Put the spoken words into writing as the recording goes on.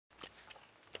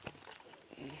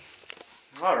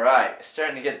Alright,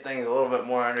 starting to get things a little bit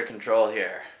more under control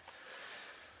here.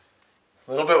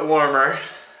 A little bit warmer,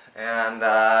 and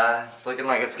it's looking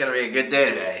like it's going to be a good day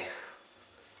today.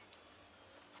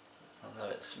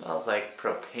 Although it smells like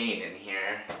propane in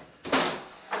here.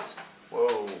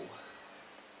 Whoa.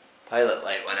 Pilot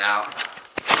light went out.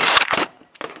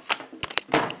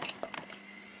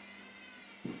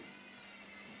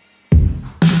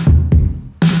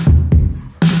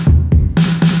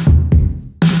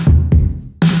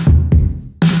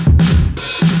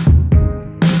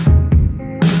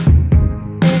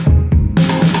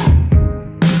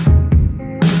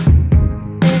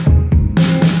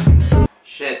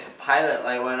 Shit, the pilot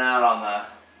light went out on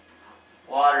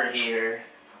the water here.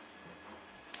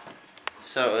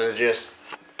 So it was just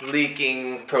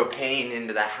leaking propane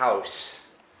into the house.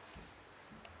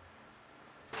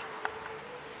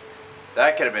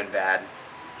 That could have been bad.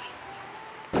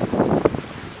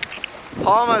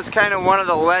 Palma is kind of one of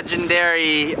the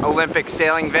legendary Olympic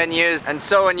sailing venues, and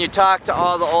so when you talk to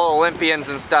all the old Olympians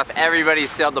and stuff, everybody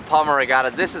sailed the Palma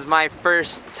Regatta. This is my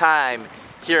first time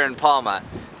here in Palma,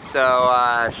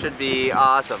 so should be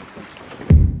awesome.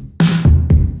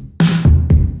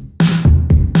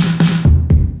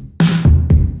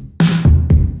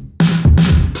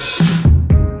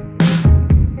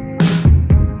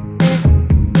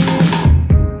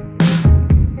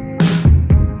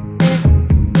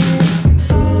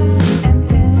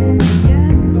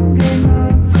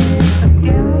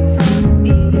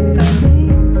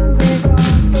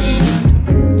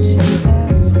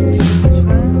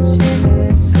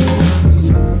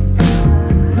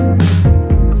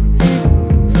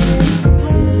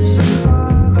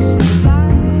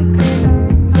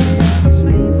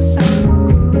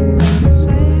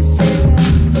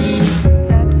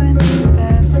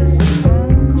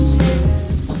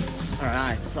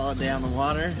 Solid day on the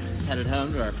water, headed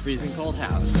home to our freezing cold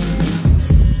house.